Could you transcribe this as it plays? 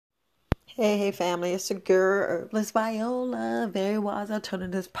Hey, family, it's your girl, Herbalist Viola, Very Wise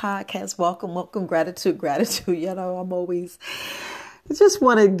Alternatives Podcast. Welcome, gratitude. I just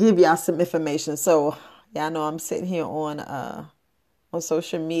want to give y'all some information. So, y'all know I'm sitting here on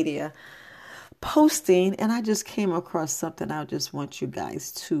social media posting, and I just came across something I just want you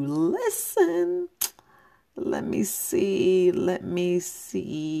guys to listen. Let me see.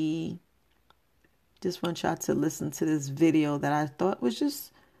 Just want y'all to listen to this video that I thought was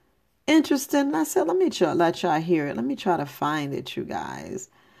just interesting. And I said, let y'all hear it. Let me try to find it, you guys,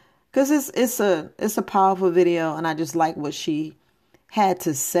 because it's a powerful video, and I just like what she had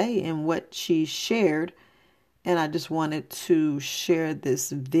to say and what she shared, and I just wanted to share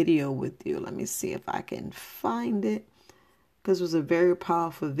this video with you. Let me see if I can find it, because it was a very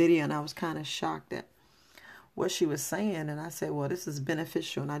powerful video, and I was kind of shocked at what she was saying, and I said, well, this is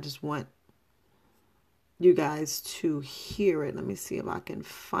beneficial, and I just want you guys to hear it. Let me see if I can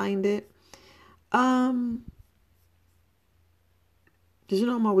find it. Because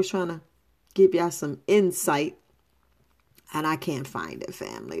I'm always trying to give y'all some insight, and I can't find it,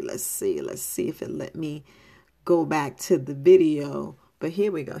 family. Let's see if it let me go back to the video. But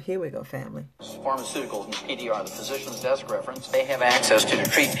here we go, family. Pharmaceuticals and PDR, the physician's desk reference, they have access to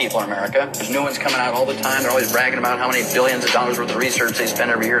treat people in America. There's new ones coming out all the time. They're always bragging about how many billions of dollars worth of research they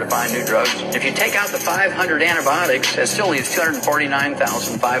spend every year to find new drugs. If you take out the 500 antibiotics, that still leaves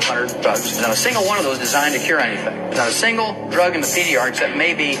 249,500 drugs. There's not a single one of those designed to cure anything. There's not a single drug in the PDR except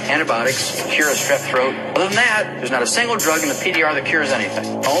maybe antibiotics to cure a strep throat. Other than that, there's not a single drug in the PDR that cures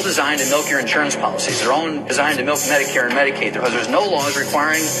anything. All designed to milk your insurance policies. They're all designed to milk Medicare and Medicaid because there's no laws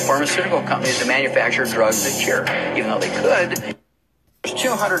requiring pharmaceutical companies to manufacture drugs that cure, even though they could. There's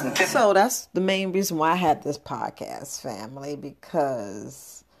 250. So that's the main reason why I had this podcast, family,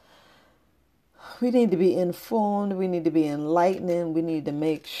 because we need to be informed, we need to be enlightening, we need to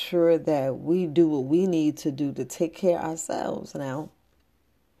make sure that we do what we need to do to take care of ourselves. Now,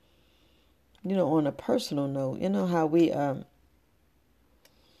 on a personal note, how we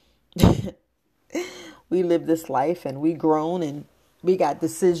we live this life, and we grown, and we got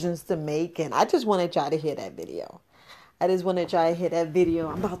decisions to make, and I just wanted y'all to hear that video. I'm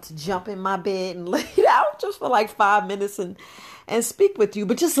about to jump in my bed and lay down just for like 5 minutes and speak with you.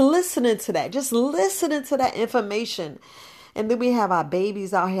 But just listening to that information. And then we have our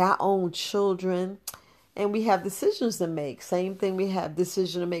babies out here, our own children, and we have decisions to make. Same thing, we have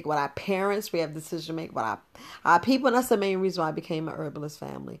decision to make with our parents. We have decision to make with our people. And that's the main reason why I became an herbalist,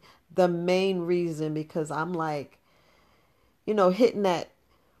 family. The main reason, because I'm like, when I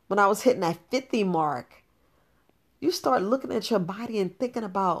was hitting that 50 mark, you start looking at your body and thinking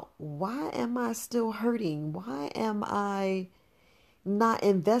about, why am I still hurting? Why am I not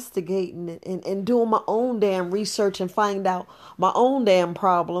investigating and doing my own damn research and find out my own damn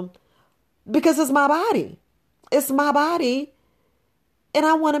problem? Because it's my body. It's my body. And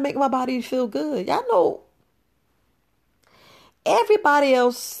I want to make my body feel good. Y'all know everybody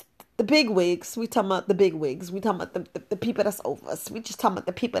else, the big wigs, we talking about the big wigs. We talking about the people that's over us. We just talking about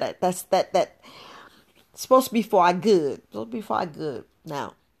the people that's supposed to be for our good.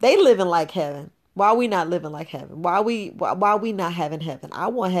 Now, they living like heaven. Why are we not living like heaven? Why are we not having heaven? I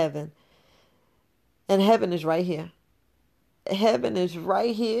want heaven. And heaven is right here. Heaven is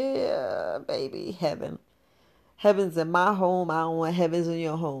right here, baby. Heaven's in my home. I don't want heaven's in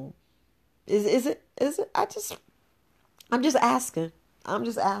your home. Is it? I'm just asking.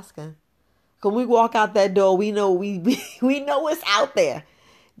 When we walk out that door, we know we know it's out there.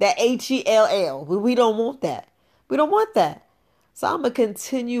 That HELL. We don't want that. So I'm going to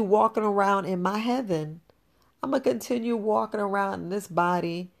continue walking around in my heaven. I'm going to continue walking around in this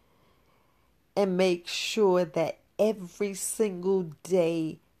body and make sure that every single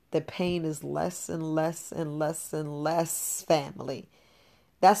day the pain is less and less and less and less, family.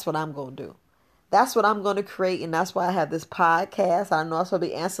 That's what I'm going to do. That's what I'm going to create, and that's why I have this podcast. I know I'm supposed to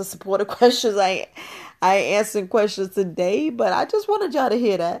be answering supportive questions. I ain't answering questions today, but I just wanted y'all to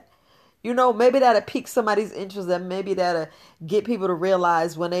hear that. Maybe that'll pique somebody's interest, and maybe that'll get people to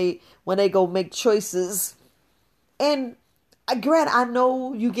realize when they go make choices. And granted, I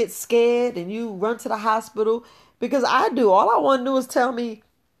know you get scared and you run to the hospital, because I do. All I want to do is tell me,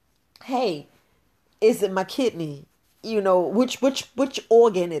 hey, is it my kidney? Which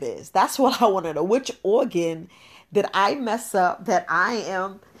organ it is. That's what I want to know. Which organ did I mess up that I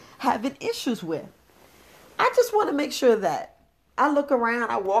am having issues with? I just want to make sure that I look around,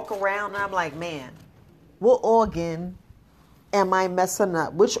 I walk around, and I'm like, man, what organ am I messing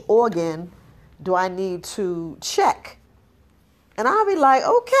up? Which organ do I need to check? And I'll be like,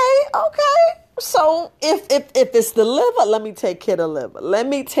 okay. So if it's the liver, let me take care of the liver. Let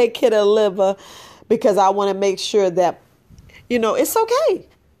me take care of the liver because I want to make sure that, it's okay.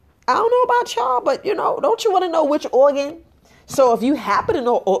 I don't know about y'all, but, don't you want to know which organ? So if you happen to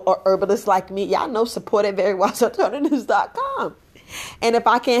know or herbalists like me, y'all know supportedverywise-alternatives.com. And if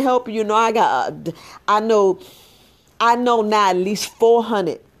I can't help you, I know now at least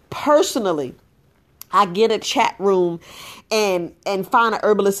 400 personally. I get a chat room and find an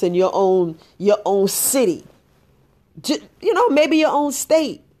herbalist in your own city, maybe your own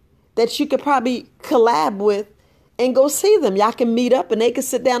state that you could probably collab with and go see them. Y'all can meet up and they can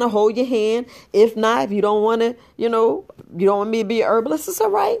sit down and hold your hand. If not, if you don't want to, you don't want me to be an herbalist, it's all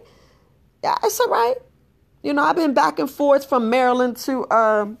right. Yeah, it's all right. I've been back and forth from Maryland to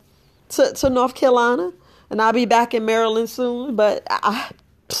North Carolina, and I'll be back in Maryland soon. But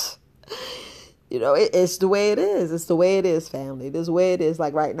it's the way it is. It's the way it is, family. It is the way it is.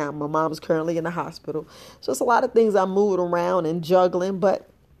 Like right now, my mom's currently in the hospital. So it's a lot of things I'm moving around and juggling, but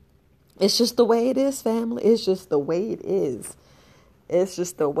it's just the way it is, family. It's just the way it is. It's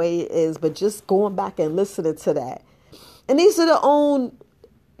just the way it is. But just going back and listening to that. And these are the own,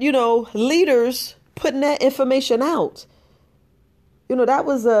 leaders putting that information out. That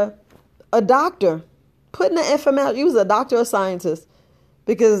was a doctor putting that information out. He was a doctor or scientist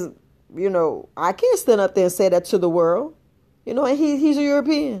because, I can't stand up there and say that to the world. And he's a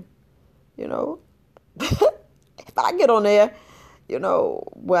European. If I get on there,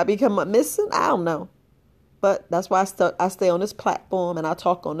 will I become missing? I don't know. But that's why I stay on this platform and I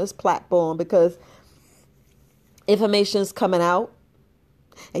talk on this platform because information's coming out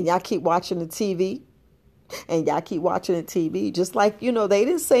and y'all keep watching the TV. And y'all keep watching the TV. Just like, they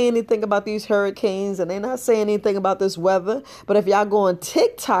didn't say anything about these hurricanes and they're not saying anything about this weather. But if y'all go on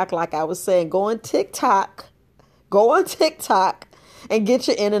TikTok, like I was saying, go on TikTok and get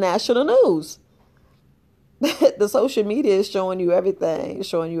your international news. The social media is showing you everything. It's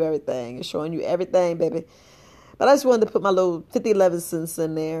showing you everything. It's showing you everything, baby. But I just wanted to put my little 5011 cents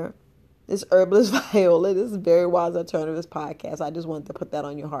in there. It's Herbalist Viola. This is Very Wise Alternatives podcast. I just wanted to put that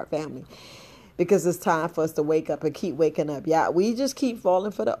on your heart, family. Because it's time for us to wake up and keep waking up. Yeah, we just keep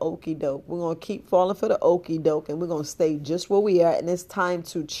falling for the okie doke. We're going to keep falling for the okie doke and we're going to stay just where we are. And it's time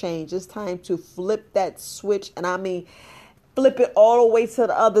to change. It's time to flip that switch. And I mean, flip it all the way to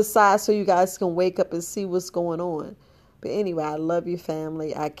the other side so you guys can wake up and see what's going on. But anyway, I love you,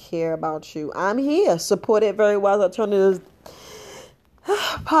 family. I care about you. I'm here. Supported Very Wise Alternatives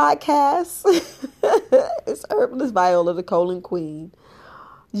podcast. It's Herbalist Viola, the colon queen.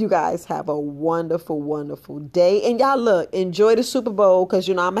 You guys have a wonderful, wonderful day. And y'all look, enjoy the Super Bowl because,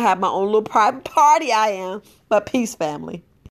 I'm going to have my own little private party. I am. But peace, family.